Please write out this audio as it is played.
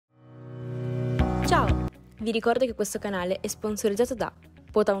Vi ricordo che questo canale è sponsorizzato da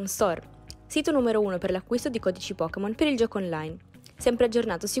Pokémon Store, sito numero 1 per l'acquisto di codici Pokémon per il gioco online, sempre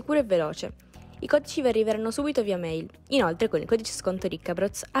aggiornato, sicuro e veloce. I codici vi arriveranno subito via mail. Inoltre, con il codice sconto 𝑟ICORDO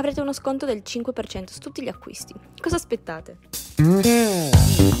avrete uno sconto del 5% su tutti gli acquisti. Cosa aspettate?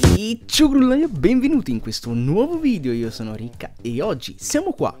 Ciao, benvenuti in questo nuovo video. Io sono Ricca e oggi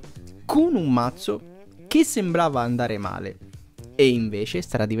siamo qua con un mazzo che sembrava andare male e invece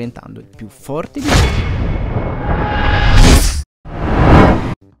starà diventando il più forte di tutti.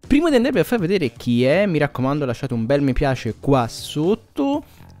 Prima di andarvi a far vedere chi è, mi raccomando lasciate un bel mi piace qua sotto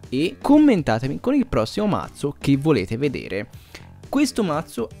e commentatemi con il prossimo mazzo che volete vedere. Questo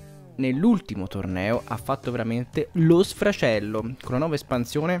mazzo nell'ultimo torneo ha fatto veramente lo sfracello. Con la nuova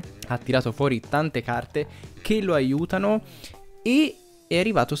espansione ha tirato fuori tante carte che lo aiutano e è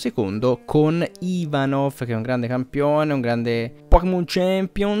arrivato secondo con Ivanov, che è un grande campione, un grande Pokémon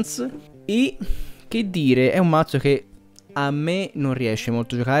Champions. E che dire, è un mazzo che a me non riesce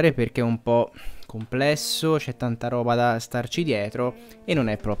molto a giocare perché è un po' complesso, c'è tanta roba da starci dietro e non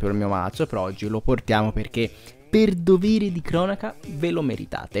è proprio il mio mazzo, però oggi lo portiamo perché per dovere di cronaca ve lo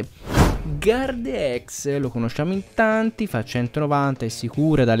meritate. Gardevoir lo conosciamo in tanti, fa 190, è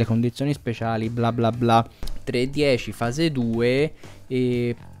sicura dalle condizioni speciali, bla bla bla, 310 fase 2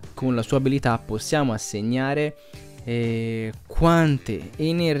 e con la sua abilità possiamo assegnare quante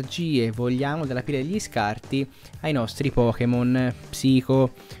energie vogliamo dalla pila degli scarti ai nostri Pokémon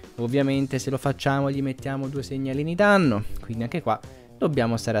psico. Ovviamente se lo facciamo gli mettiamo 2 segnalini danno, quindi anche qua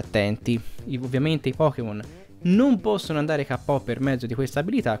dobbiamo stare attenti. Ovviamente i Pokémon non possono andare KO per mezzo di questa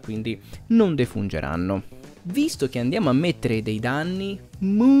abilità, quindi non defungeranno. Visto che andiamo a mettere dei danni,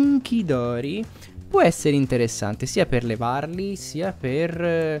 Munkidori può essere interessante sia per levarli sia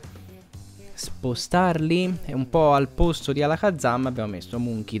per spostarli. È un po' al posto di Alakazam abbiamo messo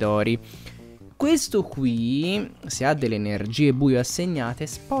Munkidori. Questo qui, se ha delle energie buio assegnate,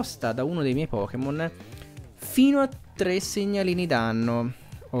 sposta da uno dei miei Pokémon fino a 3 segnalini danno,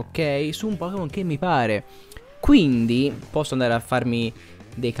 ok? Su un Pokémon che mi pare. Quindi posso andare a farmi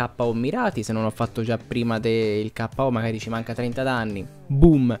dei KO mirati, se non ho fatto già prima del KO, magari ci manca 30 danni.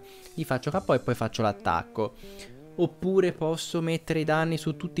 Boom, gli faccio KO e poi faccio l'attacco. Oppure posso mettere i danni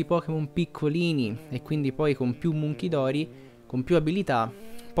su tutti i Pokémon piccolini e quindi poi con più Munkidori, con più abilità,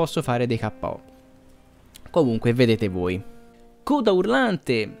 posso fare dei KO. Comunque vedete voi. Coda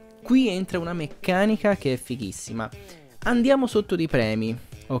urlante. Qui entra una meccanica che è fighissima. Andiamo sotto di premi,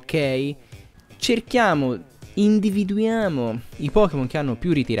 ok? Cerchiamo, individuiamo i Pokémon che hanno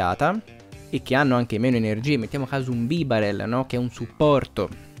più ritirata e che hanno anche meno energie. Mettiamo a caso un 𝑚, no? Che è un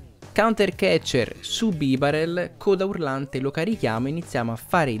supporto. Counter Catcher su 𝑚, Coda urlante, lo carichiamo e iniziamo a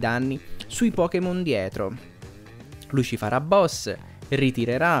fare i danni sui Pokémon dietro. Lui ci farà boss,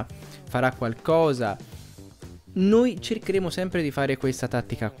 ritirerà, farà qualcosa. Noi cercheremo sempre di fare questa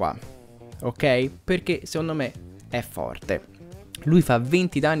tattica qua, ok? Perché secondo me è forte. Lui fa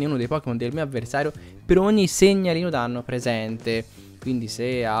 20 danni a uno dei Pokémon del mio avversario per ogni segnalino danno presente. Quindi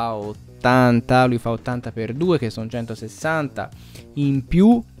se ha 80, lui fa 80 per 2 che sono 160. In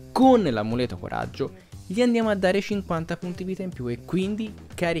più con l'amuleto coraggio gli andiamo a dare 50 punti vita in più e quindi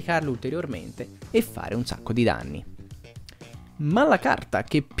caricarlo ulteriormente e fare un sacco di danni. Ma la carta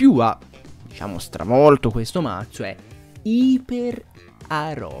che più ha, diciamo, stravolto questo mazzo è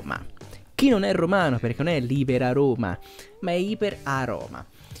𝐴𝑓𝑖Liberaroma, che non è romano perché non è Liberaroma, ma è 𝐴𝑓𝑖Liberaroma.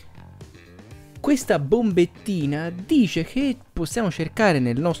 Questa bombettina dice che possiamo cercare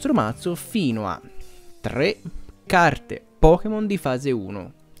nel nostro mazzo fino a 3 carte Pokémon di fase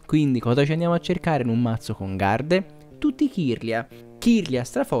 1. Quindi cosa ci andiamo a cercare in un mazzo con Garde? Tutti Kirlia. Kirlia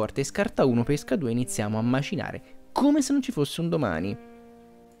straforte, scarta 1, pesca 2, iniziamo a macinare come se non ci fosse un domani.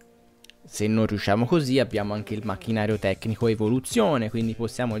 Se non riusciamo così abbiamo anche il macchinario tecnico evoluzione, quindi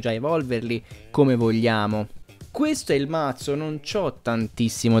possiamo già evolverli come vogliamo. Questo è il mazzo, non c'ho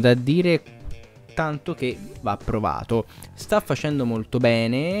tantissimo da dire, tanto che va provato. Sta facendo molto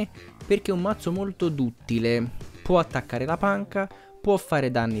bene perché è un mazzo molto duttile. Può attaccare la panca, può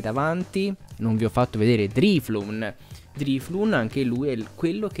fare danni davanti. Non vi ho fatto vedere Drifloon. Drifloon anche lui è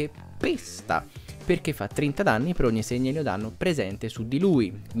quello che pesta, perché fa 30 danni per ogni segnalino danno presente su di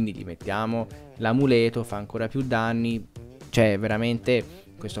lui. Quindi gli mettiamo l'amuleto, fa ancora più danni. Cioè veramente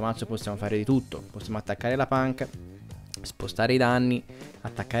in questo mazzo possiamo fare di tutto. Possiamo attaccare la panca, spostare i danni,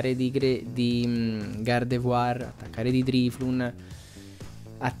 attaccare di Gardevoir, attaccare di Drifloon,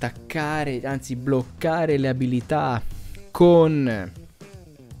 attaccare, anzi bloccare le abilità con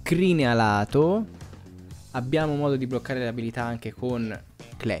Crinealato. Abbiamo modo di bloccare le abilità anche con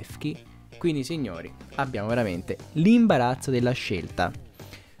Klefki. Quindi signori, abbiamo veramente l'imbarazzo della scelta.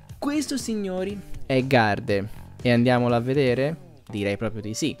 Questo signori è Garde e andiamolo a vedere? Direi proprio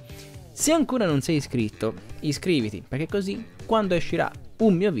di sì. Se ancora non sei iscritto, iscriviti, perché così quando uscirà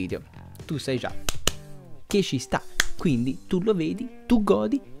un mio video tu sai già che ci sta. Quindi tu lo vedi, tu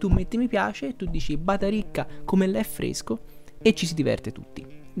godi, tu metti mi piace, tu dici bada ricca come l'è fresco e ci si diverte tutti.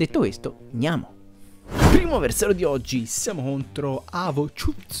 Detto questo, andiamo. Primo avversario di oggi, siamo contro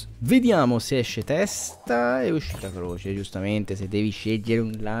𝙈𝘂𝙂𝙖𝑃. Vediamo se esce testa e uscita croce. Giustamente, se devi scegliere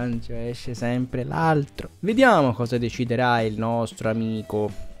un lancio esce sempre l'altro. Vediamo cosa deciderà il nostro amico.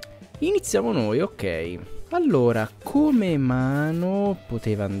 Iniziamo noi, ok. Allora, come mano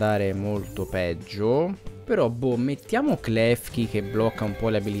poteva andare molto peggio, però boh, mettiamo 𝘘𝘜𝘌𝑗𝑄𝑔 che blocca un po'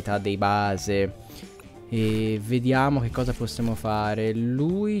 le abilità dei base. E vediamo che cosa possiamo fare.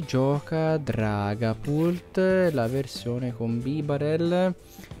 Lui gioca Dragapult, la versione con Bibarel.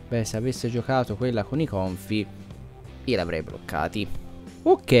 Beh, se avesse giocato quella con i confi, io l'avrei bloccati.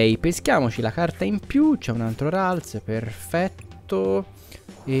 Ok, peschiamoci la carta in più. C'è un altro Ralts, perfetto.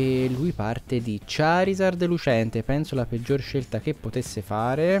 E lui parte di Charizard lucente. Penso la peggior scelta che potesse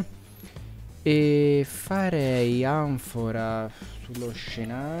fare. E farei Anfora sullo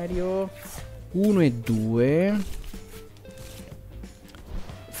scenario 1 e 2.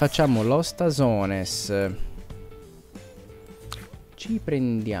 Facciamo 𝑘𝑢𝑒𝑚𝑜𝑛 ci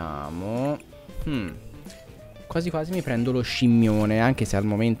prendiamo quasi quasi mi prendo lo scimmione, anche se al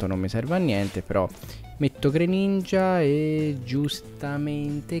momento non mi serve a niente, però metto Greninja e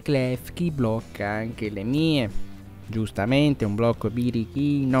giustamente 𝘘𝑒𝑚𝑗𝑄𝑔 blocca anche le mie. Giustamente un blocco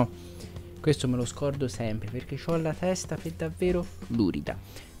birichino. Questo me lo scordo sempre perché ho la testa per davvero lurida.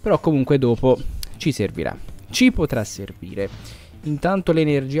 Però comunque dopo ci servirà. Ci potrà servire. Intanto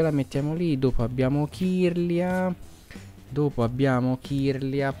l'energia la mettiamo lì. Dopo abbiamo Kirlia.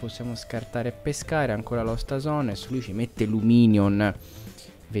 Possiamo scartare e pescare. Ancora 𝘆𝑠𝑡𝑜. Lui ci mette Luminion.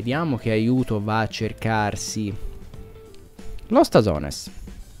 Vediamo che aiuto va a cercarsi. 𝘆𝑠𝑡𝑜.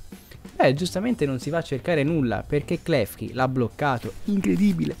 Giustamente non si va a cercare nulla perché 𝘘𝑒𝑚𝑗𝑄𝑔 l'ha bloccato.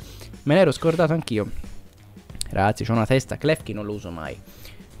 Incredibile. Me l'ero scordato anch'io. Ragazzi, c'ho una testa. 𝘘𝑒𝑚𝑗𝑄𝑔 non lo uso mai.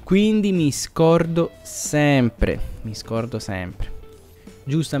 Quindi mi scordo sempre.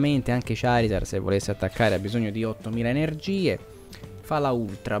 Giustamente anche Charizard, se volesse attaccare, ha bisogno di 8000 energie. Fa la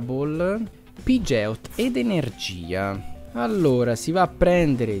Ultra Ball. Pidgeot ed energia. Allora si va a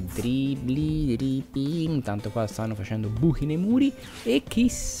prendere dribbli. Intanto qua stanno facendo buchi nei muri. E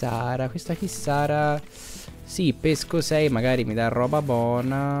Kissara. Questa Kissara, sì, pesco 6, magari mi dà roba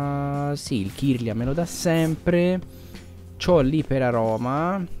buona. Sì, il Kirlia me lo dà sempre. C'ho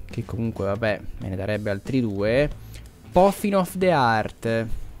l'Iperaroma, che comunque vabbè me ne darebbe altri 2. Puffin of the Heart.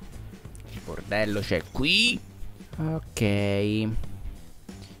 Il bordello c'è qui. Ok.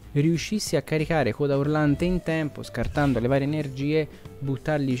 Riuscissi a caricare coda urlante in tempo, scartando le varie energie,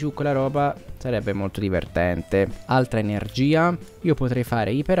 buttargli giù quella roba, sarebbe molto divertente. Altra energia. Io potrei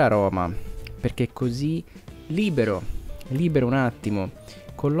fare Iperaroma, perché così libero un attimo.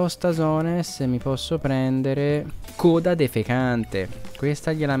 Con 𝘆𝑠𝑡𝑜 mi posso prendere coda defecante.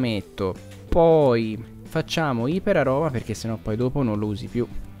 Questa gliela metto. Poi facciamo Iperaroma, perché sennò poi dopo non lo usi più.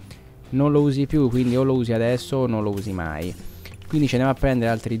 Quindi o lo usi adesso o non lo usi mai. Quindi ci andiamo a prendere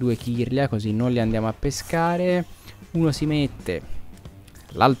altri 2 Kirlia, così non li andiamo a pescare. Uno si mette,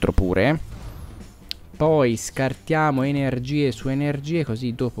 l'altro pure. Poi scartiamo energie su energie,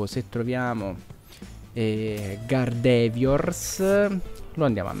 così dopo se troviamo Gardevoir lo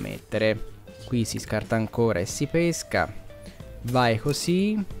andiamo a mettere. Qui si scarta ancora e si pesca. Vai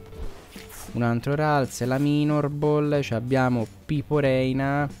così. Un altro Ralts, la Minor Ball. Abbiamo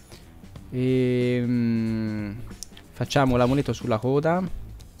Piporreina. Facciamo l'amuleto sulla coda.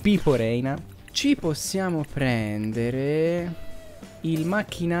 Piporreina. Ci possiamo prendere il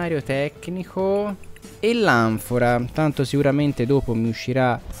macchinario tecnico e l'anfora. Tanto sicuramente dopo mi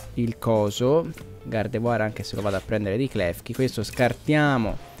uscirà il coso Gardevoir, anche se lo vado a prendere di 𝘘𝑒𝑚𝑗𝑄𝑔. Questo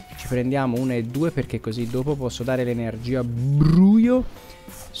scartiamo. Ci prendiamo 1 e 2 perché così dopo posso dare l'energia bruio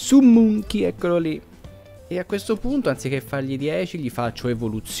su Monkey. Eccolo lì. E a questo punto, anziché fargli 10, gli faccio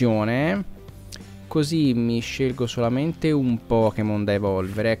evoluzione. Così mi scelgo solamente un Pokémon da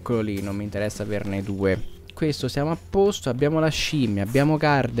evolvere. Eccolo lì, non mi interessa averne 2. Questo siamo a posto. Abbiamo la scimmia, abbiamo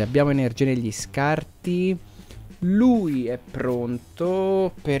Garde, abbiamo energia negli scarti. Lui è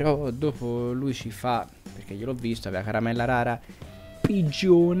pronto, però dopo lui ci fa, perché io l'ho visto, aveva caramella rara,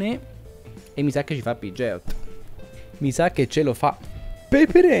 pigione, e mi sa che ci fa Pidgeot. Mi sa che ce lo fa.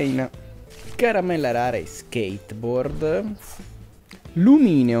 Pepereina, caramella rara e skateboard.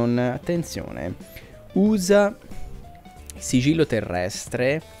 Lumineon, attenzione, usa sigillo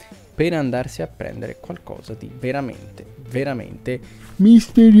terrestre per andarsi a prendere qualcosa di veramente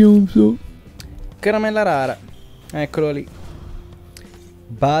misterioso. Caramella rara. Eccolo lì.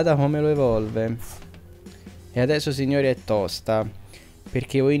 Bada come lo evolve. E adesso, signori, è tosta.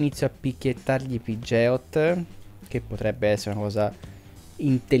 Perché o inizio a picchiettargli 𝑃𝐴𝑍𝑒𝑑, che potrebbe essere una cosa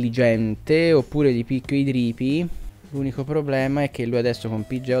intelligente, oppure gli picchio i dripi. L'unico problema è che lui adesso con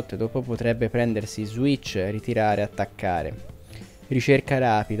𝑃𝐴𝑍𝑒𝑑 dopo potrebbe prendersi switch, ritirare, attaccare. Ricerca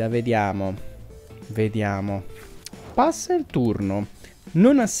rapida, vediamo. Vediamo. Passa il turno.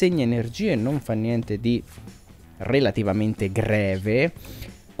 Non assegna energie e non fa niente di relativamente greve.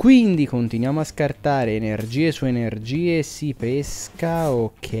 Quindi continuiamo a scartare energie su energie. Si pesca,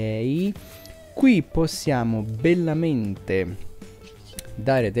 ok. Qui possiamo bellamente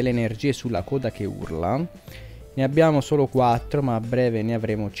dare delle energie sulla coda che urla. Ne abbiamo solo 4, ma a breve ne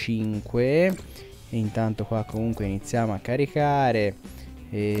avremo 5. E intanto qua comunque iniziamo a caricare.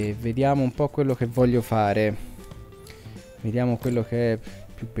 E vediamo un po' quello che voglio fare. Vediamo quello che è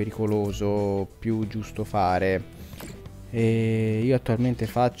più pericoloso, più giusto fare. E io attualmente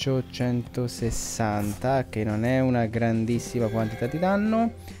faccio 160, che non è una grandissima quantità di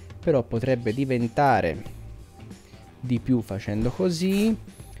danno, però potrebbe diventare di più facendo così.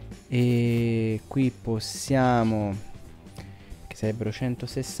 E qui possiamo, che sarebbero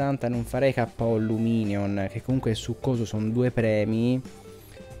 160, non farei KO 𝑙𝑢minion, che comunque è succoso, sono 2 premi.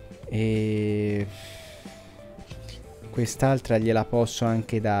 E quest'altra gliela posso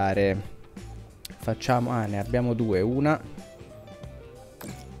anche dare. Facciamo, ne abbiamo 2, 1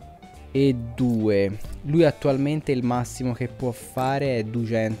 e 2. Lui attualmente il massimo che può fare è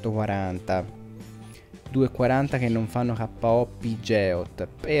 240. 240 che non fanno KO 𝑃𝐴𝑍𝑒𝑑.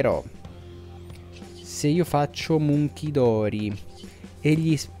 Però se io faccio Munkidori e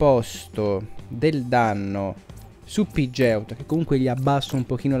gli sposto del danno su 𝑃𝐴𝑍𝑒𝑑, che comunque gli abbasso un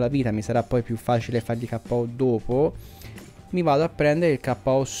pochino la vita, mi sarà poi più facile fargli KO dopo. Mi vado a prendere il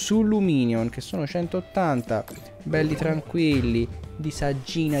KO sull'Uminion, che sono 180, belli tranquilli, di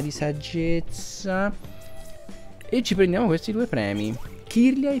saggina, di saggezza. E ci prendiamo questi 2 premi,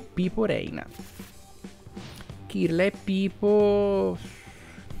 Kirlia e Pipo Reina. Kirlia e Pipo,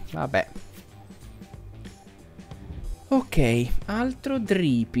 vabbè. Ok, altro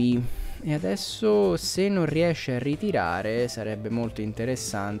Dripi. E adesso, se non riesce a ritirare, sarebbe molto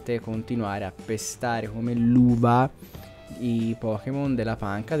interessante continuare a pestare come l'uva i Pokémon della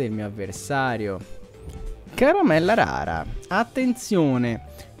panca del mio avversario. Caramella rara. Attenzione,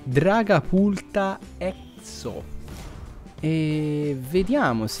 𝙈𝘼𝙂𝙀𝑒𝑥𝑂. E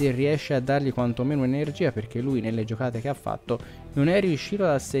vediamo se riesce a dargli quantomeno energia, perché lui nelle giocate che ha fatto non è riuscito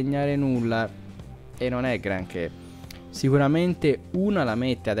ad assegnare nulla. E non è granché. Sicuramente una la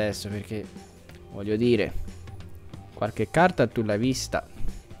mette adesso, perché voglio dire, qualche carta tu l'hai vista.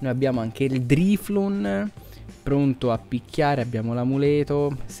 Noi abbiamo anche il Drifloon pronto a picchiare, abbiamo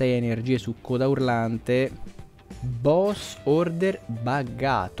l'amuleto, 6 energie su coda urlante, boss order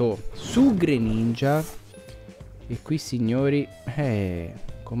buggato su Greninja. E qui, signori,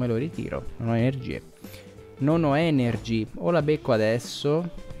 come lo ritiro? Non ho energie. Non ho energy. O la becco adesso?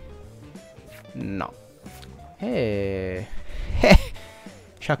 No.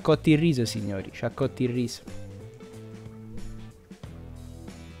 Sciaccotti il riso, signori. Sciaccotti il riso.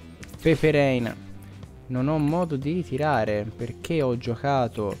 Pepereina. Non ho modo di ritirare, perché ho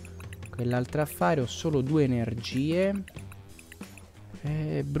giocato quell'altro affare. Ho solo 2 energie.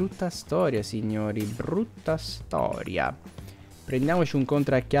 Brutta storia, signori. Brutta storia. Prendiamoci un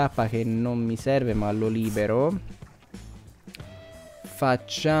contracchiappa che non mi serve, ma lo libero.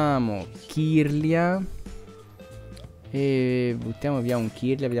 Facciamo Kirlia e buttiamo via un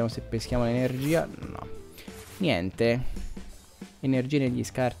Kirlia. Vediamo se peschiamo l'energia. No, niente. Energie negli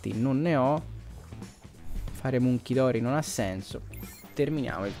scarti non ne ho. Fare Munkidori non ha senso.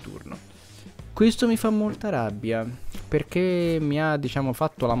 Terminiamo il turno. Questo mi fa molta rabbia, perché mi ha, diciamo,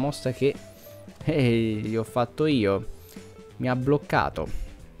 fatto la mossa che gli ho fatto io. Mi ha bloccato.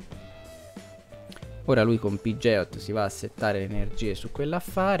 Ora lui con 𝑃𝐴𝑍𝑒𝑑 si va a settare le energie su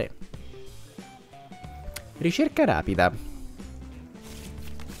quell'affare. Ricerca rapida.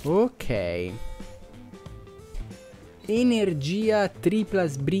 Ok. Energia tripla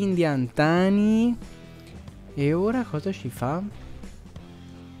sbrindi antani. E ora cosa ci fa?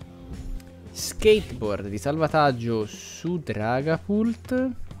 Skateboard di salvataggio su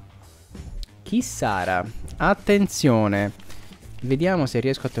𝙈𝘼𝙂𝙀. Chi sarà? Attenzione. Vediamo se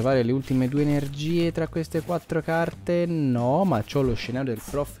riesco a trovare le ultime 2 energie tra queste 4 carte. No, ma c'ho lo scenario del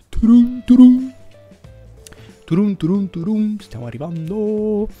prof. Turum, turum. Turum, turum, turum. Stiamo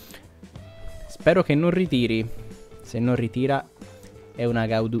arrivando. Spero che non ritiri. Se non ritira è una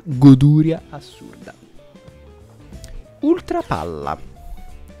goduria assurda. Ultra palla.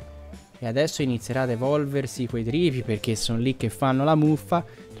 E adesso inizierà ad evolversi quei tripi, perché sono lì che fanno la muffa.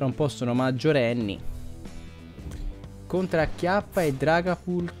 Tra un po' sono maggiorenni. Contracchiappa e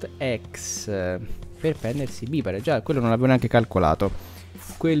Dragapult X per prendersi Bipare. Già, quello non l'avevo neanche calcolato.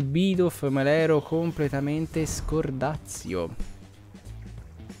 Quel Bdif me l'ero completamente scordazio.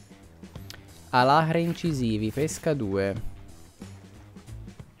 Alacre incisivi, pesca 2.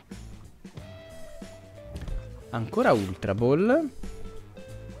 Ancora Ultra Ball.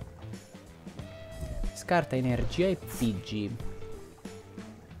 Scarta energia e PG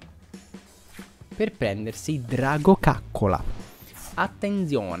per prendersi Drago Caccola.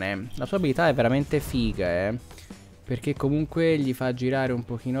 Attenzione, la sua abilità è veramente figa, perché comunque gli fa girare un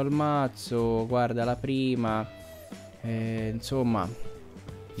pochino il mazzo. Guarda la prima, insomma,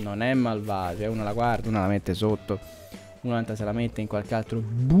 non è malvagia. Una la guarda, una la mette sotto, un'altra se la mette in qualche altro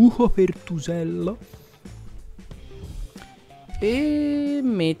buco pertusello. E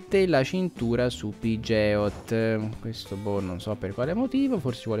mette la cintura su 𝑃𝐴𝑍𝑒𝑒𝑚. Questo boh, non so per quale motivo.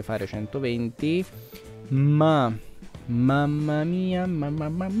 Forse vuole fare 120. Ma mamma mia,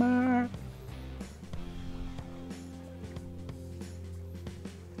 mamma.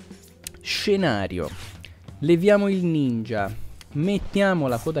 Scenario. Leviamo il ninja. Mettiamo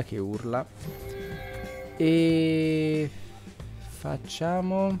la coda che urla. E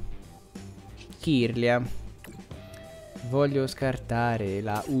facciamo Kirlia. Voglio scartare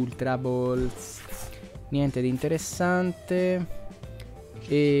la Ultra Balls. Niente di interessante.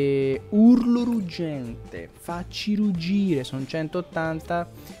 E urlo ruggente. Facci ruggire. Sono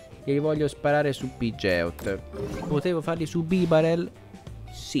 180. E li voglio sparare su 𝑃𝐴𝑍𝑒𝑒𝑚. Potevo farli su Bibarel?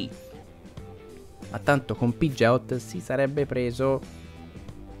 Sì. Ma tanto con 𝑃𝐴𝑍𝑒𝑚 si sarebbe preso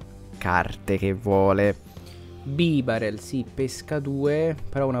carte che vuole. Bibarel sì, pesca 2.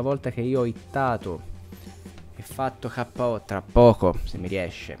 Però una volta che io ho hittato fatto KO, tra poco, se mi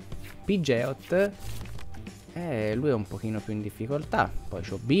riesce, 𝑃𝐴𝑍𝑒𝑚, lui è un pochino più in difficoltà. Poi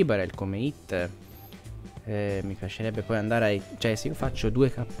c'ho Bibarel come hit. Mi piacerebbe poi andare a... Cioè, se io faccio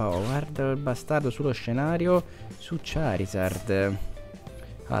 2 KO, guarda il bastardo sullo scenario su Charizard.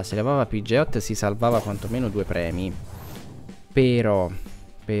 Ah, se levava 𝑃𝐴𝑍𝑒𝑚 si salvava quantomeno 2 premi. Però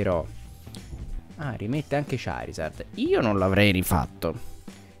ah, rimette anche Charizard. Io non l'avrei rifatto,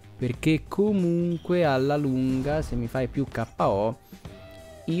 perché comunque alla lunga, se mi fai più KO,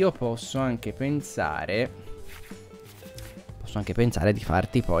 io posso anche pensare di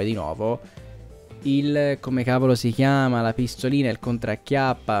farti poi di nuovo il, come cavolo si chiama, la pistolina, il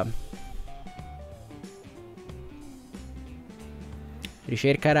contracchiappa.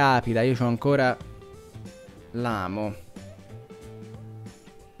 Ricerca rapida, io c'ho ancora l'amo.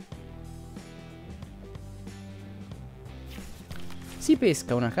 Si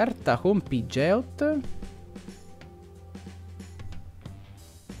pesca una carta con 𝑃𝐴𝑍𝑒𝑚.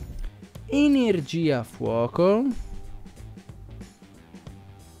 Energia fuoco.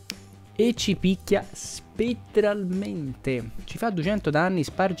 E ci picchia spettralmente. Ci fa 200 danni,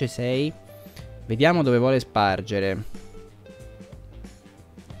 sparge 6. Vediamo dove vuole spargere.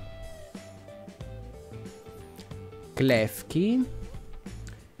 Klefki.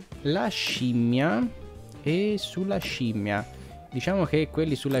 La scimmia. E sulla scimmia, diciamo che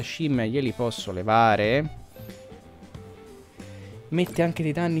quelli sulla scimmia glieli posso levare. Mette anche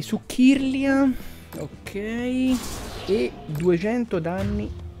dei danni su Kirlia. Ok. E 200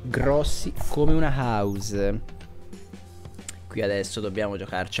 danni grossi come una house. Qui adesso dobbiamo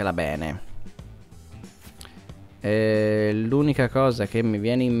giocarcela bene. L'unica cosa che mi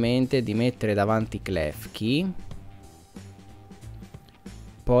viene in mente è di mettere davanti Klefki.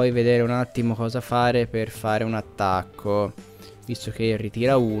 Poi vedere un attimo cosa fare per fare un attacco. Visto che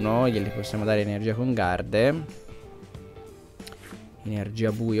ritira 1, glieli possiamo dare energia con Garde.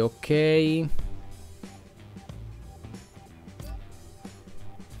 Energia buio, ok.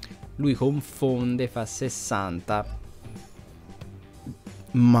 Lui confonde, fa 60.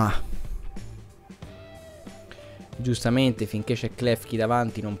 Ma giustamente finché c'è Klefki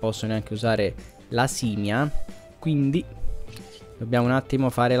davanti non posso neanche usare la simia. Quindi dobbiamo un attimo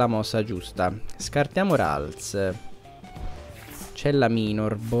fare la mossa giusta. Scartiamo Ralts. C'è la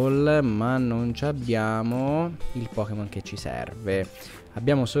Minor Ball, ma non abbiamo il Pokémon che ci serve.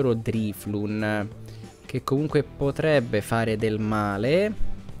 Abbiamo solo Drifloon, che comunque potrebbe fare del male.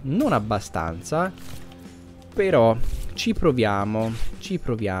 Non abbastanza, però ci proviamo.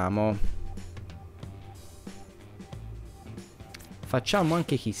 Facciamo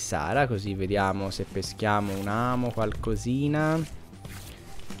anche Chissara, così vediamo se peschiamo un amo, qualcosina.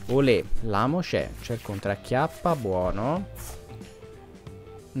 Olè, l'amo c'è il contracchiappa, buono.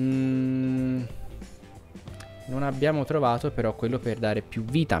 Non abbiamo trovato però quello per dare più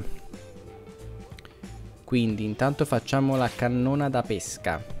vita. Quindi intanto facciamo la cannona da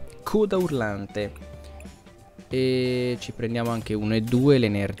pesca, coda urlante, e ci prendiamo anche 1 e 2, le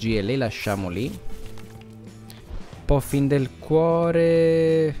energie le lasciamo lì. Puffin del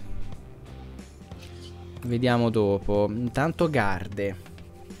cuore, vediamo dopo. Intanto Garde,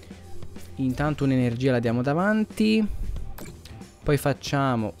 intanto un'energia la diamo davanti, poi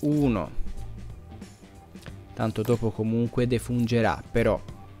facciamo 1, tanto dopo comunque defungerà, però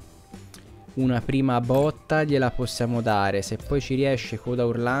una prima botta gliela possiamo dare. Se poi ci riesce coda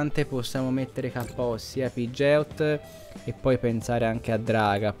urlante possiamo mettere KO sia 𝑃𝐴𝑍𝑒𝑚 e poi pensare anche a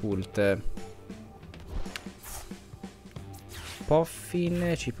Dragapult.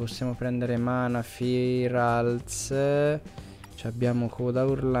 Puffin, ci possiamo prendere mana Firalz, abbiamo coda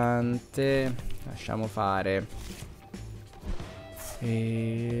urlante, lasciamo fare.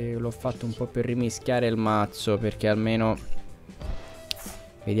 E l'ho fatto un po' per rimischiare il mazzo, perché almeno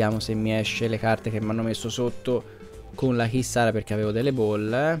vediamo se mi esce le carte che mi hanno messo sotto con la chissara, perché avevo delle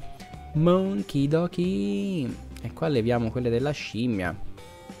bolle. Monkey Donkey, e qua leviamo quelle della scimmia.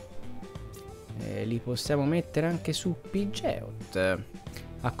 Li possiamo mettere anche su 𝑃𝐴𝑍𝑒𝑚.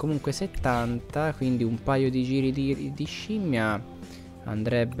 Ha comunque 70, quindi un paio di giri di scimmia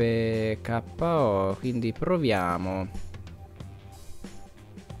andrebbe KO, quindi proviamo.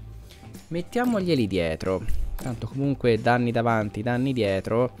 Mettiamoglieli dietro, tanto comunque danni davanti, danni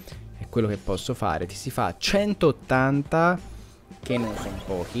dietro è quello che posso fare. Ti si fa 180, che non sono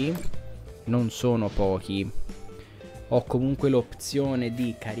pochi, non sono pochi. Ho comunque l'opzione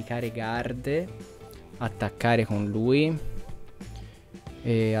di caricare Garde, attaccare con lui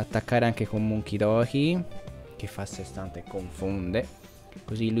e attaccare anche con Monkey Donkey, che fa 60 e confonde.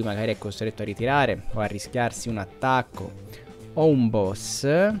 Così lui magari è costretto a ritirare o a rischiarsi un attacco o un boss.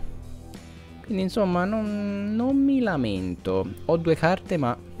 Quindi insomma non mi lamento. Ho 2 carte,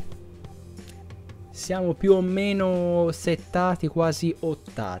 ma siamo più o meno settati, quasi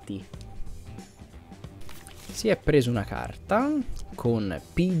ottati. Si è preso una carta con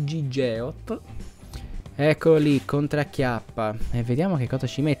𝑃𝐴𝑍𝑒𝑚. Eccolo lì, contracchiappa. E vediamo che cosa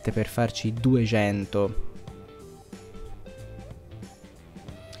ci mette per farci 200.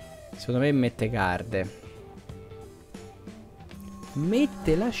 Secondo me mette Garde.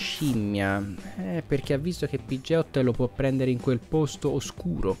 Mette la scimmia. Perché ha visto che 𝑃𝐴𝑍𝑒𝑚 lo può prendere in quel posto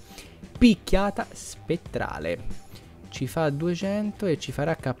oscuro. Picchiata spettrale. Ci fa 200 e ci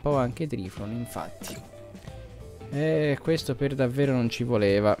farà KO anche Trifon, infatti. Questo per davvero non ci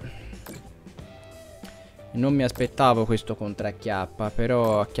voleva. Non mi aspettavo questo contracchiappa,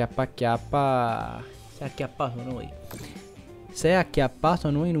 però acchiappa acchiappa. Si è acchiappato noi. Si è acchiappato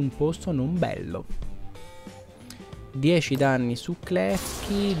noi in un posto non bello. 10 danni su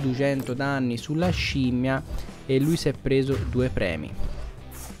Klefki, 200 danni sulla scimmia e lui si è preso 2 premi.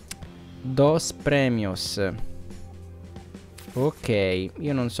 2 premios. Ok,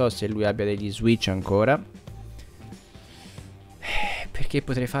 io non so se lui abbia degli switch ancora, perché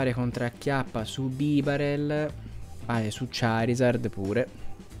potrei fare contracchiappa su Bibarel, e su Charizard pure.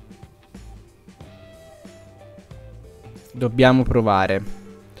 Dobbiamo provare.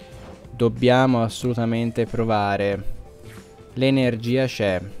 Dobbiamo assolutamente provare. L'energia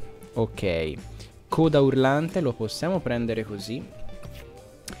c'è. Ok. Coda urlante lo possiamo prendere così.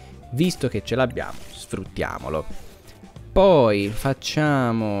 Visto che ce l'abbiamo, sfruttiamolo. Poi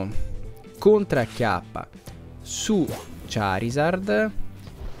facciamo contracchiappa su Charizard.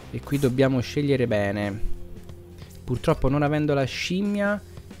 E qui dobbiamo scegliere bene. Purtroppo non avendo la scimmia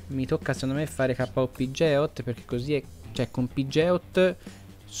mi tocca secondo me fare KO 𝑃𝐴𝑍𝑒𝑚, perché così è, cioè con 𝑃𝐴𝑍𝑒𝑚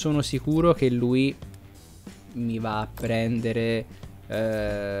sono sicuro che lui mi va a prendere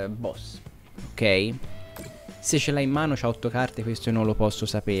boss. Ok? Se ce l'ha in mano c'ha 8 carte, questo non lo posso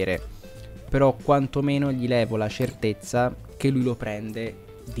sapere, però quantomeno gli levo la certezza che lui lo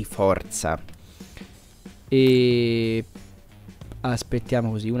prende di forza. E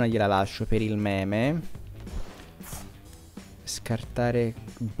aspettiamo, così una gliela lascio per il meme. Scartare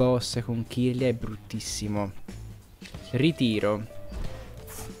boss con Kirlia è bruttissimo. Ritiro.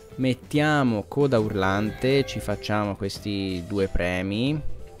 Mettiamo coda urlante, ci facciamo questi 2 premi.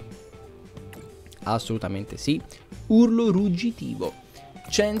 Assolutamente sì. Urlo ruggitivo.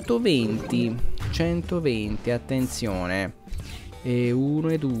 120. 120, attenzione. E 1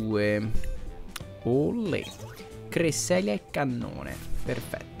 e 2. Olè. Cresselia e cannone.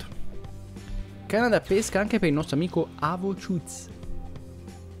 Perfetto. Canna da pesca anche per il nostro amico 𝑎𝑣𝑣𝑒𝑛𝑡𝑢𝑟𝑒.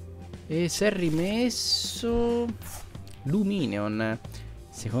 E si è rimesso Lumineon.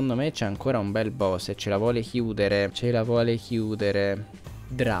 Secondo me c'è ancora un bel boss e ce la vuole chiudere. Ce la vuole chiudere.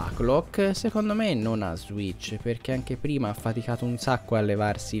 Dracloak secondo me non ha switch, perché anche prima ha faticato un sacco a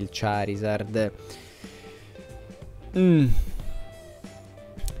levarsi il Charizard.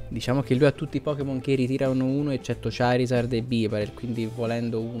 Diciamo che lui ha tutti i Pokémon che ritirano uno, eccetto Charizard e Beaver, quindi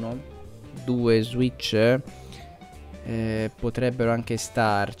volendo 1, 2 switch potrebbero anche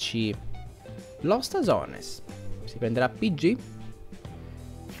starci. 𝘆𝑆tazones. Si prenderà PG?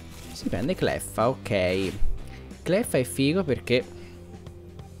 Si prende Cleffa, ok. Cleffa è figo perché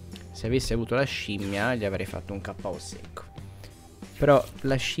se avessi avuto la scimmia gli avrei fatto un KO secco. Però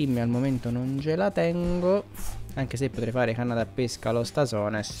la scimmia al momento non ce la tengo, anche se potrei fare canna da pesca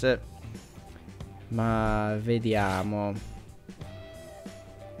𝘆𝑆tazones. Ma vediamo.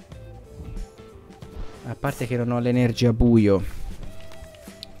 A parte che non ho l'energia buio,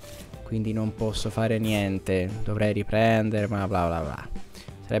 quindi non posso fare niente. Dovrei riprendere, ma bla bla bla.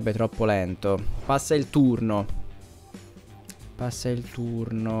 Sarebbe troppo lento. Passa il turno. Passa il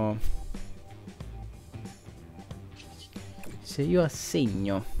turno. Se io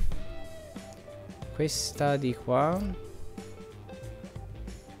assegno questa di qua,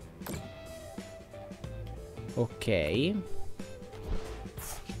 ok, e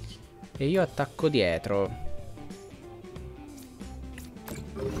io attacco dietro.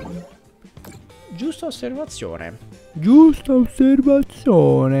 Giusta osservazione. Giusta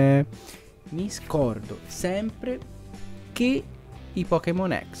osservazione. Mi scordo sempre che i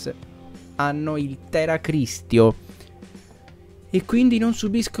Pokémon X hanno il Teracristio e quindi non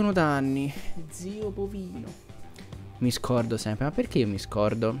subiscono danni. Zio bovino. Mi scordo sempre. Ma perché io mi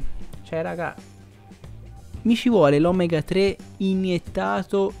scordo? Cioè raga, mi ci vuole l'omega 3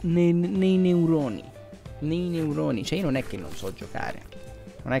 iniettato nei neuroni. Nei neuroni. Cioè io non è che non so giocare.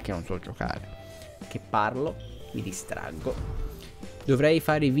 Non è che non so giocare. Che parlo, mi distraggo. Dovrei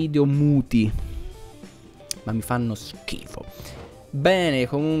fare video muti, ma mi fanno schifo. Bene,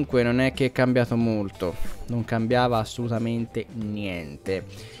 comunque non è che è cambiato molto. Non cambiava assolutamente niente.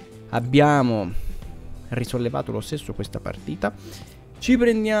 Abbiamo risollevato lo stesso questa partita. Ci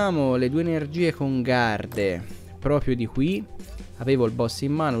prendiamo le 2 energie con Garde. Proprio di qui. Avevo il boss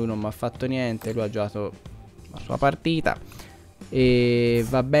in mano, lui non mi ha fatto niente. Lui ha giocato la sua partita. E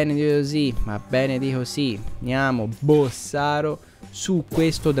va bene di così, va bene di così. Andiamo, Bossaro, su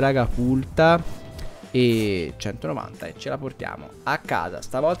questo Dragapulta. E 190 e ce la portiamo a casa.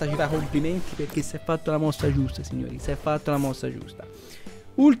 Stavolta ci fa complimenti perché si è fatto la mossa giusta, signori. Si è fatto la mossa giusta.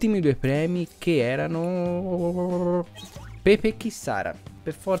 Ultimi 2 premi che erano Pepe e Kissara.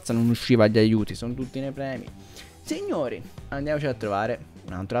 Per forza non usciva agli aiuti, sono tutti nei premi. Signori, andiamoci a trovare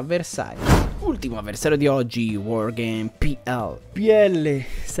un altro avversario. Ultimo avversario di oggi, Wargame PL. PL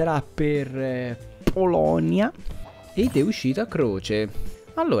sarà per Polonia ed è uscito a croce.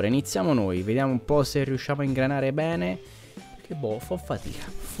 Allora iniziamo noi, vediamo un po' se riusciamo a ingranare bene. Perché boh, fo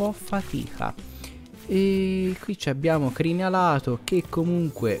fatica. E qui abbiamo Crinialato che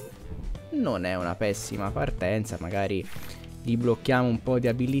comunque non è una pessima partenza. Magari gli blocchiamo un po' di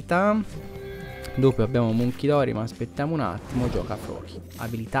abilità. Dopo abbiamo Munkidori, ma aspettiamo un attimo. Gioca Froki,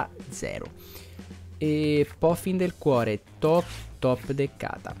 abilità 0. E Puffin del cuore, top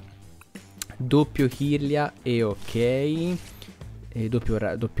deccata. Doppio Kirlia e ok. E doppio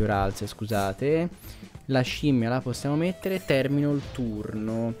Ralze, scusate. La scimmia la possiamo mettere. Termino il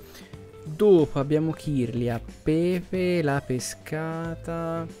turno. Dopo abbiamo Kirlia, Pepe, la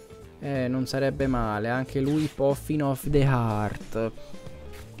pescata. Non sarebbe male. Anche lui Puffin of the Heart.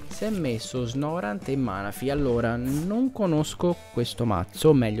 Si è messo Snorant e Manafi. Allora, non conosco questo mazzo,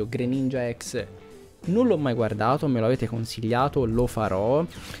 o meglio Greninja X non l'ho mai guardato, me lo avete consigliato, lo farò.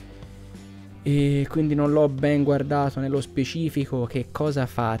 E quindi non l'ho ben guardato nello specifico che cosa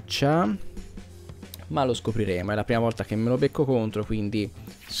faccia, ma lo scopriremo, è la prima volta che me lo becco contro, quindi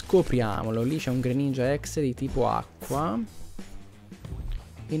scopriamolo. Lì c'è un Greninja X di tipo acqua.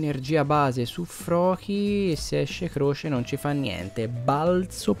 Energia base su Froki. E se esce croce non ci fa niente.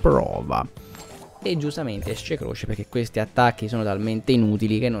 Balzo prova. E giustamente esce croce perché questi attacchi sono talmente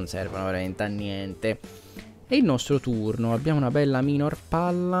inutili che non servono veramente a niente. E il nostro turno. Abbiamo una bella minor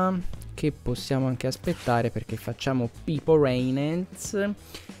palla che possiamo anche aspettare perché facciamo Pipo Rainens.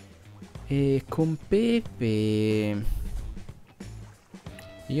 E con Pepe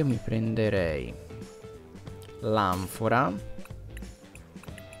io mi prenderei l'anfora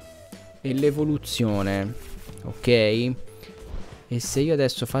e l'evoluzione, ok? E se io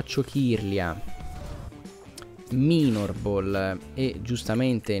adesso faccio Kirlia, Minor Ball e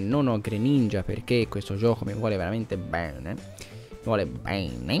giustamente non ho Greninja perché questo gioco mi vuole veramente bene, mi vuole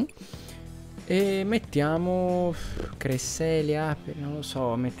bene, e mettiamo Cresselia, non lo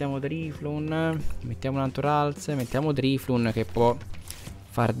so, mettiamo Drifloon, mettiamo un altro Ralze, mettiamo Drifloon che può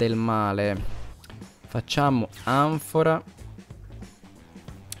far del male. Facciamo Anfora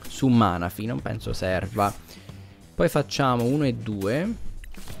su Manafi, non penso serva. Poi facciamo 1 e 2.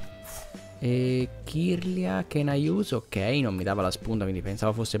 E 𝘘𝘜𝘌𝘚, ok, non mi dava la spunta, quindi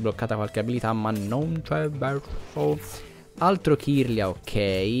pensavo fosse bloccata qualche abilità, ma non c'è verso. Altro 𝘘𝘌𝘚, ok.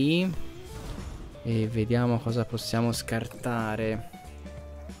 E vediamo cosa possiamo scartare.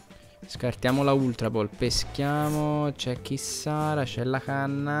 Scartiamo la Ultra Ball, peschiamo, c'è Kissara, c'è la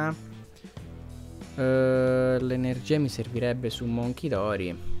canna. L'energia mi servirebbe su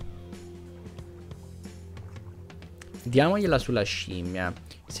Monkidori. Diamogliela sulla scimmia.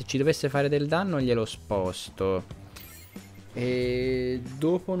 Se ci dovesse fare del danno glielo sposto. E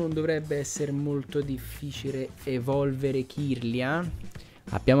dopo non dovrebbe essere molto difficile evolvere 𝘘𝘌𝘚.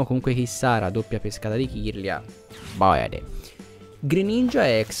 Abbiamo comunque Kissara, doppia pescata di 𝘘𝘌𝘚. Bene. Greninja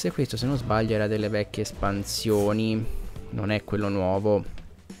X, questo se non sbaglio era delle vecchie espansioni, non è quello nuovo.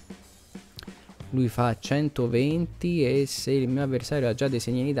 Lui fa 120 e se il mio avversario ha già dei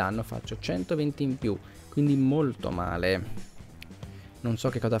segni di danno faccio 120 in più, quindi molto male. Non so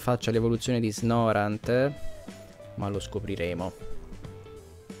che cosa faccia l'evoluzione di Snorunt, ma lo scopriremo.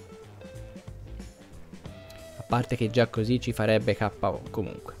 A parte che già così ci farebbe KO.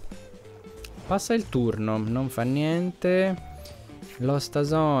 Comunque passa il turno, non fa niente.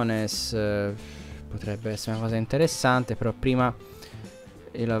 L'Ostazones potrebbe essere una cosa interessante, però prima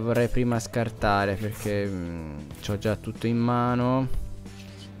la vorrei prima scartare perché ho già tutto in mano.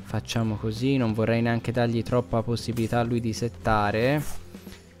 Facciamo così, non vorrei neanche dargli troppa possibilità a lui di settare.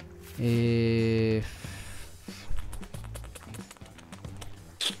 E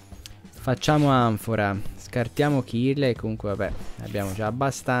facciamo Anfora, scartiamo 𝘘𝘌𝘚 e comunque vabbè, abbiamo già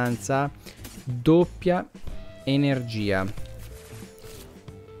abbastanza. Doppia energia.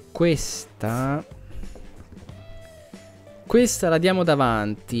 Questa la diamo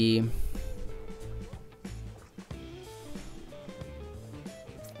davanti.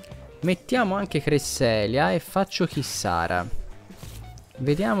 Mettiamo anche Cresselia e faccio Kissara.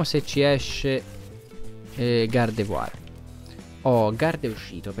 Vediamo se ci esce Gardevoir. Oh, Garde è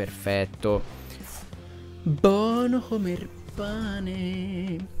uscito, perfetto. Buono come il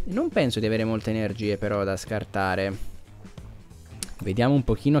pane. Non penso di avere molte energie però da scartare. Vediamo un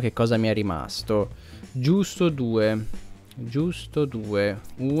pochino che cosa mi è rimasto. Giusto 2. Giusto 2.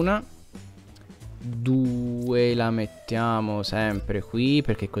 Una. 2 la mettiamo sempre qui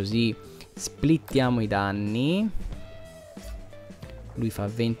perché così splittiamo i danni. Lui fa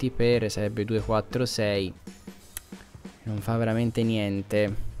 20 per, sarebbe 2, 4, 6. Non fa veramente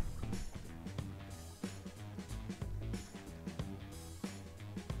niente.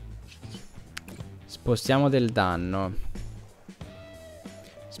 Spostiamo del danno.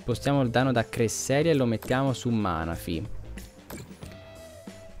 Spostiamo il danno da Cresselia e lo mettiamo su Manaphy.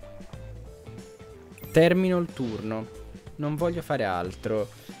 Termino il turno. Non voglio fare altro.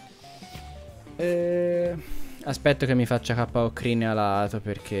 Aspetto che mi faccia KO 𝘘𝘌𝘚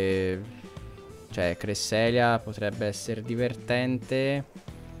perché cioè Cresselia potrebbe essere divertente.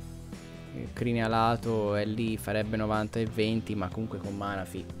 𝘘𝘌𝘚 è lì, farebbe 90 e 20, ma comunque con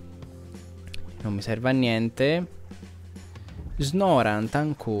Manaphy non mi serve a niente. Snorunt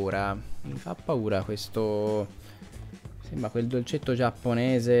ancora. Mi fa paura questo. Sembra quel dolcetto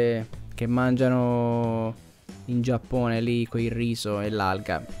giapponese che mangiano in Giappone lì con il riso e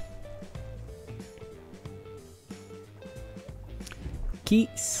l'alga. Chi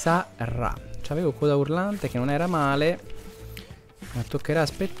sarà? C'avevo coda urlante che non era male, ma toccherà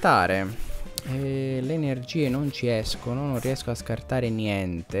aspettare. Le energie non ci escono, non riesco a scartare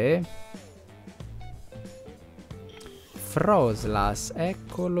niente. Froslas,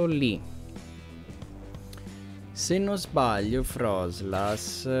 eccolo lì. Se non sbaglio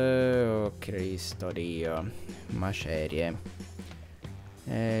Froslas, oh Cristo Dio, macerie.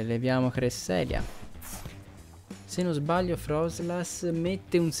 Leviamo Cresselia. Se non sbaglio Froslas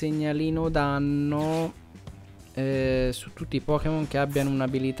mette un segnalino danno su tutti i Pokémon che abbiano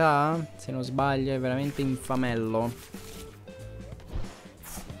un'abilità. Se non sbaglio è veramente infamello,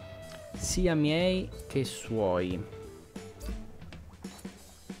 sia miei che suoi.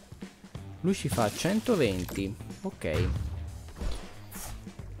 Lui ci fa 120. Ok.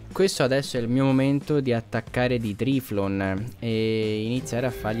 Questo adesso è il mio momento di attaccare di Driflon e iniziare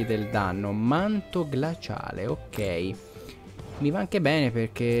a fargli del danno. Manto glaciale, ok. Mi va anche bene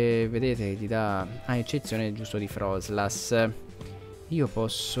perché, vedete, ti dà, a eccezione giusto di Froslas, io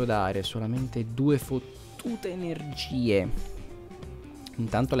posso dare solamente 2 fottute energie.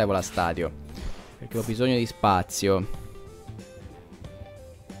 Intanto levo la stadio perché ho bisogno di spazio.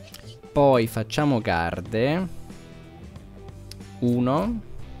 Poi facciamo Garde. 1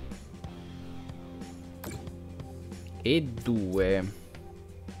 e 2.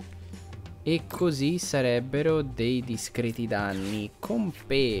 E così sarebbero dei discreti danni. Con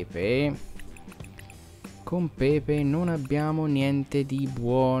Pepe non abbiamo niente di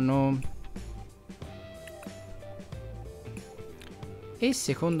buono. E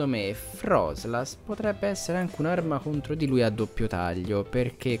secondo me Froslas potrebbe essere anche un'arma contro di lui a doppio taglio,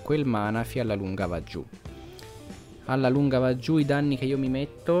 perché quel Manafi alla lunga va giù. Alla lunga va giù, i danni che io mi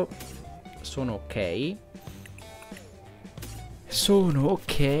metto sono ok.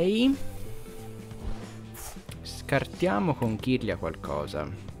 Scartiamo con Kirlia qualcosa.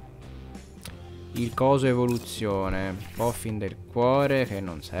 Il coso evoluzione. Puffin del cuore che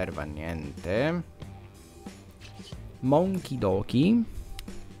non serve a niente. Monkidoki.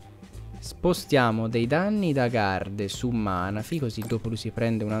 Spostiamo dei danni da Garde su Manafi, così dopo lui si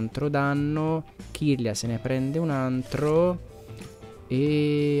prende un altro danno. Kirlia se ne prende un altro.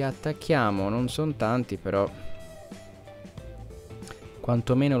 E attacchiamo, non sono tanti però.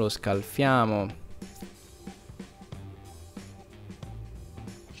 Quantomeno lo scalfiamo.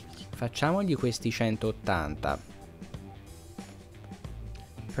 Facciamogli questi 180.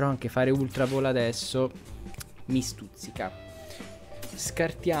 Però anche fare ultra vola adesso mi stuzzica.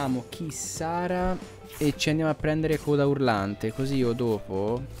 Scartiamo chi sarà e ci andiamo a prendere coda urlante. Così io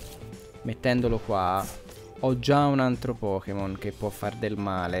dopo, mettendolo qua, ho già un altro Pokémon che può far del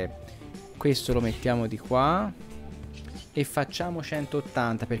male. Questo lo mettiamo di qua e facciamo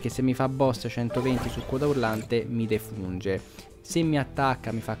 180, perché se mi fa boss 120 su coda urlante mi defunge. Se mi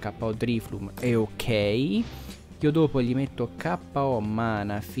attacca mi fa KO Drifloom, è ok. Io dopo gli metto KO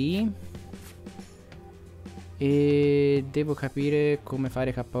Manafi e devo capire come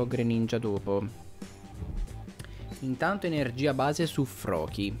fare KO Greninja dopo. Intanto energia base su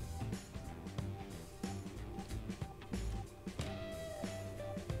Froki.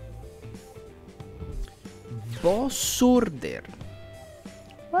 Boss Order.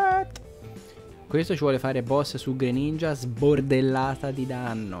 What? Questo ci vuole fare boss su Greninja, sbordellata di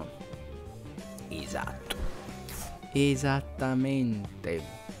danno. Esatto. Esattamente.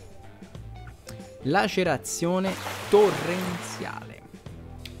 Lacerazione torrenziale.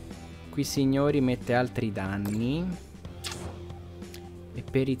 Qui signori mette altri danni. E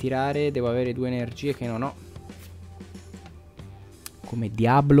per ritirare devo avere 2 energie che non ho. Come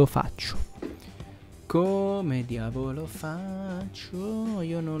diavolo faccio? Come diavolo faccio?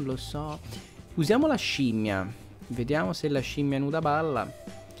 Io non lo so. Usiamo la scimmia. Vediamo se la scimmia nuda balla.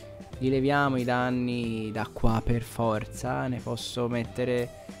 Gli leviamo i danni da qua per forza. Ne posso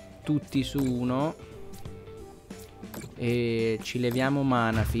mettere tutti su uno. E ci leviamo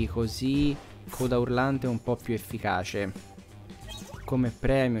Manafi, così coda urlante è un po' più efficace. Come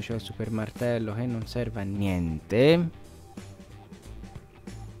premio c'è il super martello che non serve a niente.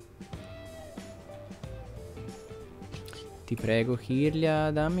 Ti prego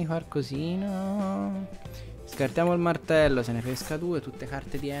Kirlia, dammi qualcosina. Scartiamo il martello, se ne pesca 2, tutte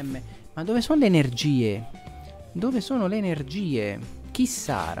carte di M. Ma dove sono le energie? Dove sono le energie? Chi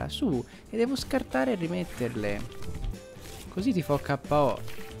sarà? Su, e devo scartare e rimetterle. Così ti fa KO.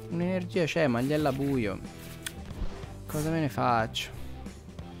 Un'energia c'è, ma gli è la buio. Cosa me ne faccio?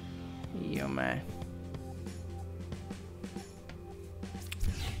 Io me.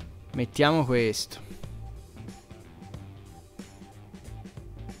 Mettiamo questo.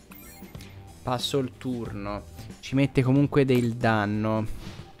 Passo il turno. Ci mette comunque del danno.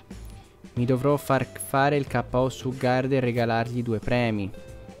 Mi dovrò far fare il KO su Garde e regalargli 2 premi.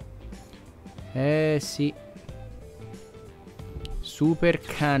 Sì. Super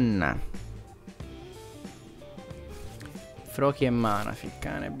canna. Froki e Manafi,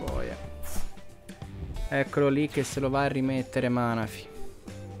 cane boia. Eccolo lì che se lo va a rimettere Manafi.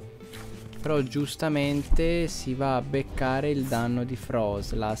 Però giustamente si va a beccare il danno di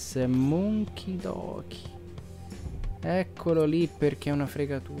Froslas. Monkidoki. Eccolo lì perché è una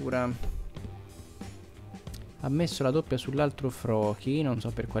fregatura. Ha messo la doppia sull'altro Froki. Non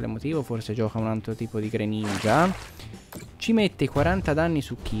so per quale motivo. Forse gioca un altro tipo di Greninja. Ci mette 40 danni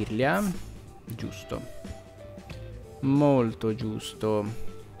su Kirlia. Giusto. Molto giusto.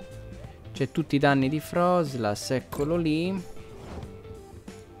 C'è tutti i danni di Froslas. Eccolo lì.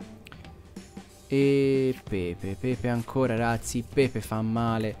 E Pepe ancora, ragazzi. Pepe fa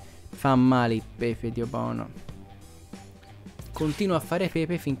male. Fa male il Pepe, Dio buono. Continuo a fare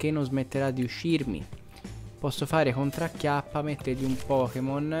Pepe finché non smetterà di uscirmi. Posso fare contracchiappa, mettergli un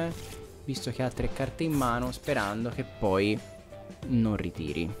Pokémon, visto che ha 3 carte in mano, sperando che poi non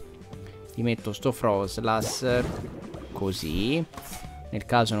ritiri. Gli metto sto Froslas, così. Nel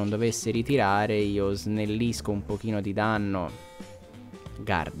caso non dovesse ritirare, io snellisco un pochino di danno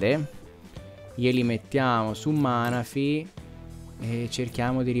Garde. Glieli mettiamo su Manafi. E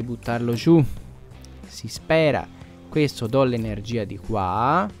cerchiamo di ributtarlo giù. Si spera. Questo do l'energia di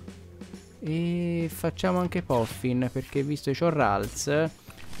qua. E facciamo anche Puffin, perché visto che c'ho Ralts,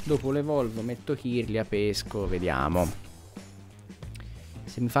 dopo l'evolvo, metto Kirlia, pesco, vediamo.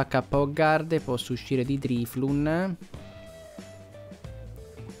 Se mi fa KO Garde posso uscire di Drifloon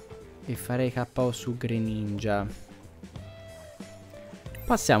e farei KO su Greninja.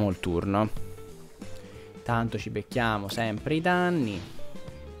 Passiamo il turno. Tanto ci becchiamo sempre i danni.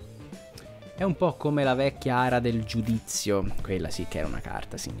 È un po' come la vecchia Ara del giudizio. Quella sì che era una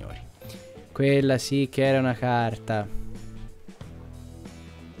carta, signori. Quella sì che era una carta.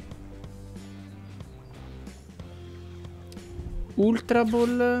 Ultra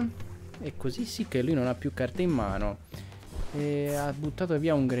Ball. E così sì che lui non ha più carte in mano. E ha buttato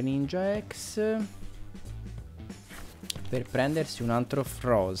via un Greninja X per prendersi un altro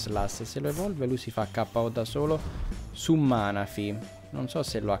Froslas. Se lo evolve lui si fa KO da solo su Manaphy. Non so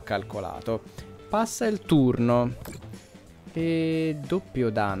se lo ha calcolato. Passa il turno. E doppio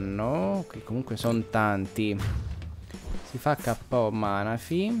danno, che comunque sono tanti. Si fa KO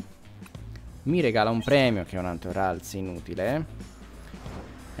Manaphy. Mi regala un premio, che è un altro Ralts inutile.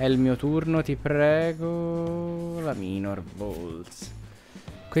 È il mio turno, ti prego. La Minor Balls.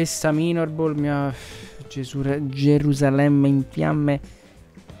 Questa Minor Ball mi ha... Gerusalemme in fiamme.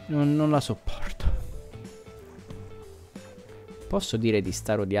 Non la sopporto. Posso dire di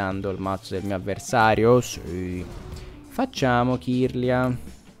star odiando il mazzo del mio avversario? Sì. Facciamo Kirlia.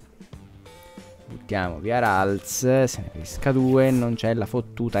 Buttiamo via Ralts. Se ne pesca due. Non c'è la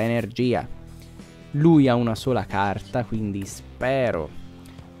fottuta energia. Lui ha una sola carta, quindi spero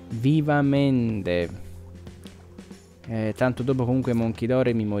vivamente. Tanto dopo comunque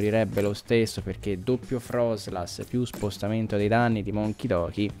Monkidori mi morirebbe lo stesso, perché doppio Froslas più spostamento dei danni di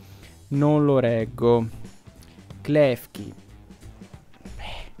Monkidoki non lo reggo. Klefki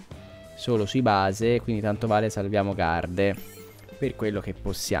solo sui base, quindi tanto vale salviamo Garde per quello che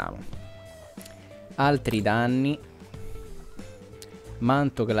possiamo. Altri danni.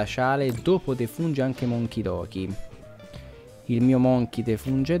 Manto glaciale, dopo defunge anche Monkidoki. Il mio Monkey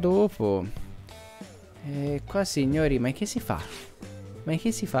defunge dopo. Qua signori, ma che si fa? Ma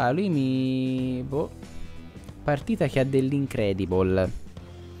che si fa? Lui mi... boh. Partita che ha dell'incredible.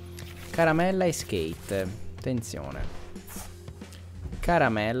 Caramella e Skate. Attenzione.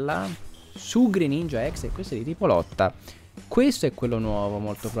 Caramella su Greninja X, e questo è di tipo lotta. Questo è quello nuovo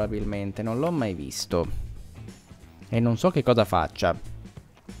molto probabilmente. Non l'ho mai visto. E non so che cosa faccia.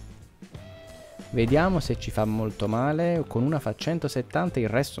 Vediamo se ci fa molto male. Con una fa 170, il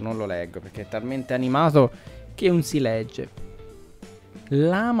resto non lo leggo perché è talmente animato che non si legge.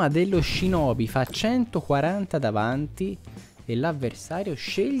 Lama dello Shinobi fa 140 davanti e l'avversario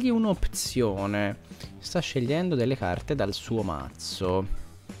sceglie un'opzione. Sta scegliendo delle carte dal suo mazzo.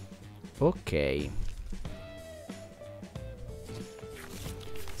 Ok.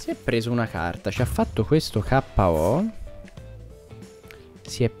 Si è preso una carta, ci ha fatto questo KO.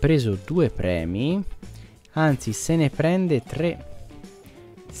 Si è preso 2 premi. Anzi, se ne prende 3.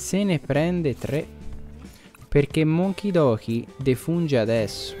 Se ne prende 3. Perché Monkidoki defunge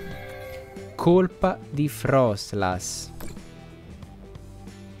adesso. Colpa di Froslas.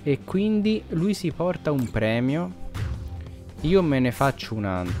 E quindi lui si porta un premio. Io me ne faccio un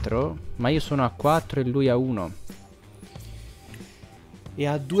altro. Ma io sono a 4 e lui a 1. E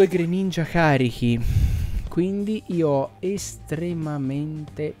ha 2 Greninja carichi. Quindi io ho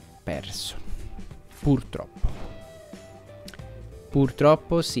estremamente perso. Purtroppo.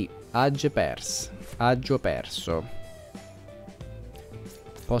 Purtroppo sì. Aggio perso.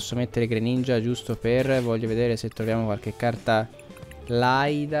 Posso mettere Greninja giusto per... voglio vedere se troviamo qualche carta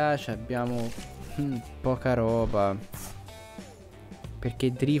laida. Abbiamo poca roba.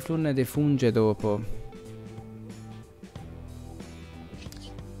 Perché Drifloon defunge dopo.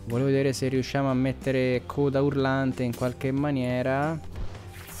 Volevo vedere se riusciamo a mettere coda urlante in qualche maniera.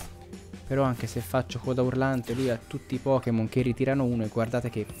 Però anche se faccio coda urlante, lui ha tutti i Pokémon che ritirano uno. E guardate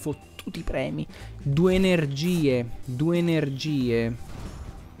che fottuti premi. 2 energie. 2 energie.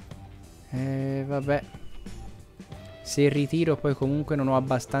 Vabbè. Se ritiro poi comunque non ho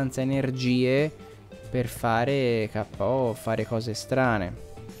abbastanza energie per fare KO o fare cose strane.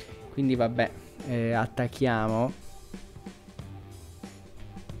 Quindi vabbè. Attacchiamo.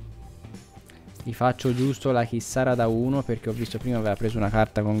 Gli faccio giusto la Kissara da 1 perché ho visto prima aveva preso una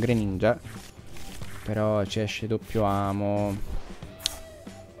carta con Greninja. Però ci esce doppio amo.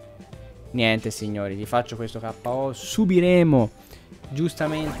 Niente signori, gli faccio questo KO. Subiremo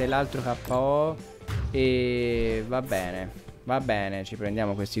giustamente l'altro KO. E va bene. Va bene, ci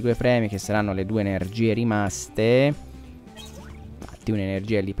prendiamo questi 2 premi che saranno le 2 energie rimaste. infatti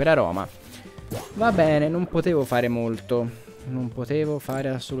un'energia all'iperaroma. Va bene, non potevo fare molto. Non potevo fare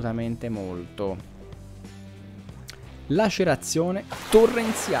assolutamente molto. Lacerazione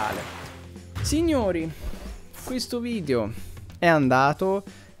torrenziale. Signori, questo video è andato.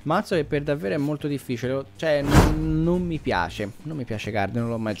 Mazzo che per davvero è molto difficile. Cioè, non mi piace. Non mi piace Gardevoir,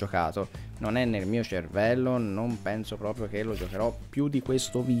 non l'ho mai giocato. Non è nel mio cervello. Non penso proprio che lo giocherò più di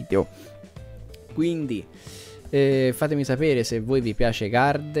questo video. Quindi fatemi sapere se voi vi piace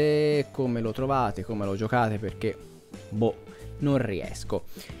Gardevoir, come lo trovate, come lo giocate, perché boh, non riesco.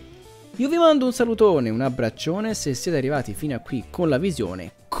 Io vi mando un salutone, un abbraccione. Se siete arrivati fino a qui con la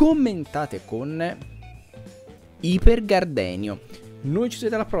visione, commentate con ipergardenio. Noi ci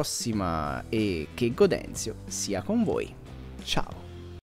vediamo alla prossima e che Gaudenzio sia con voi. Ciao.